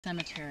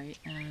cemetery,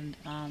 and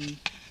I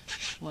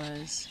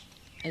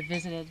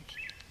visited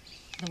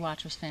the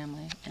Watchers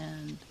family,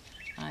 and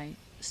I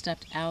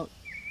stepped out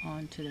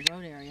onto the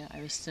road area.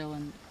 I was still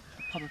in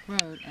a public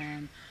road,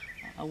 and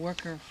a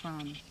worker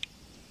from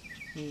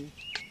the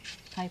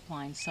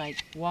pipeline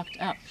site walked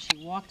up. She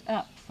walked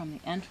up from the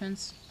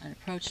entrance and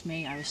approached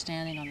me. I was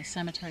standing on the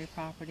cemetery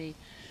property,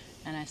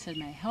 and I said,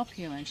 "May I help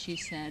you?" And she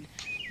said,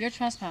 "You're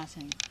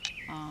trespassing.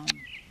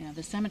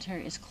 The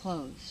cemetery is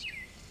closed."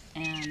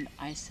 And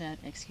I said,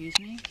 "Excuse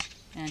me?"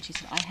 And she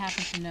said, "I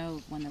happen to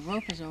know when the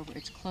rope is over,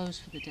 it's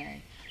closed for the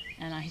day."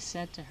 And I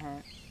said to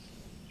her,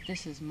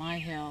 "This is my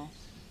hill.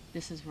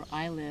 This is where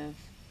I live.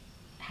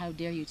 How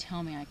dare you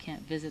tell me I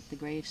can't visit the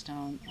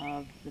gravestone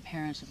of the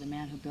parents of the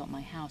man who built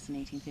my house in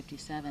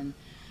 1857?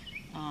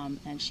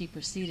 And she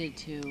proceeded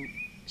to,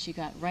 she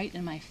got right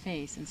in my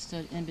face and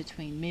stood in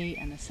between me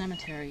and the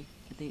cemetery,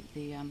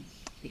 the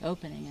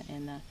opening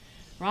in the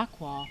rock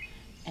wall.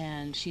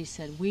 And she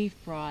said,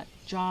 "We've brought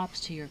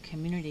jobs to your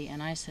community."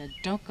 And I said,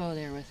 "Don't go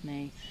there with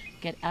me.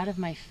 Get out of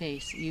my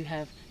face. You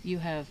have,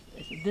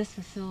 this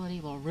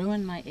facility will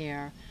ruin my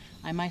air.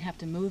 I might have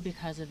to move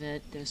because of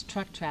it. There's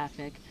truck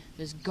traffic.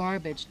 There's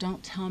garbage.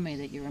 Don't tell me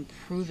that you're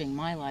improving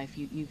my life.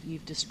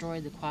 You've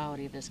destroyed the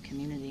quality of this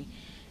community."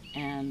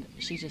 And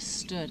she just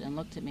stood and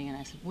looked at me, and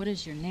I said, "What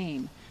is your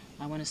name?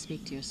 I want to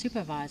speak to your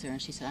supervisor."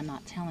 And she said, "I'm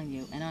not telling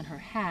you." And on her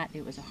hat,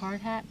 it was a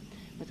hard hat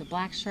with a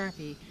black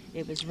Sharpie.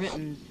 It was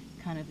written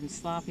kind of in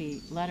sloppy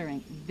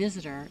lettering,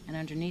 "Visitor," and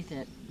underneath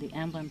it, the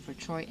emblem for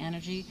Troy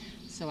Energy.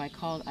 So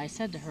I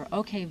said to her,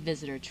 "Okay,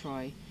 Visitor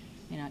Troy,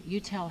 you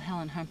tell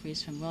Helen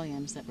Humphreys from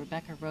Williams that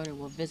Rebecca Roeder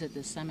will visit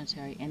this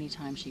cemetery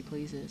anytime she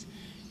pleases."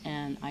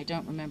 And I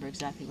don't remember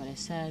exactly what I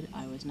said.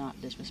 I was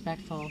not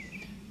disrespectful,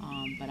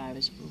 but I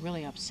was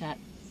really upset.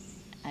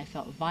 I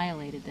felt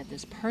violated that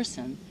this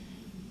person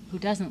who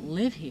doesn't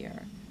live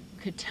here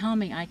could tell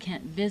me I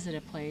can't visit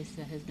a place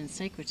that has been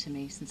sacred to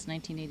me since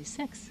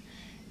 1986.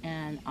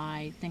 And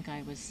I think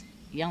I was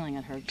yelling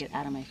at her, "Get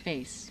out of my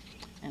face."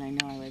 And I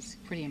know I was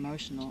pretty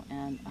emotional.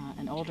 And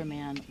an older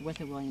man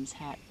with a Williams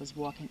hat was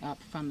walking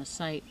up from the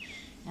site.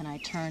 And I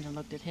turned and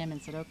looked at him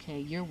and said, "Okay,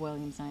 you're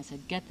Williams." And I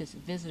said, "Get this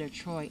Visitor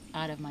Troy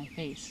out of my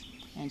face.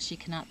 And she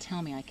cannot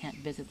tell me I can't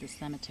visit this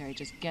cemetery.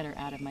 Just get her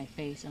out of my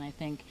face." And I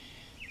think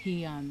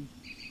he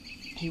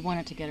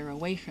wanted to get her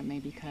away from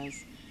me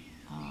because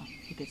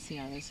he could see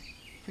I was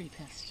pretty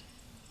pissed.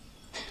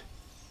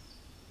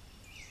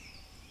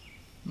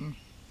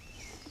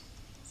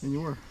 And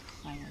you were?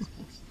 I was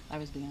pissed. I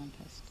was beyond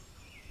pissed.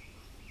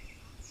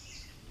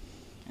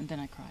 And then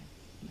I cried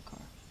in the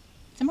car.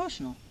 It's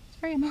emotional. It's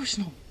very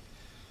emotional.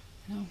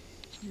 Yeah.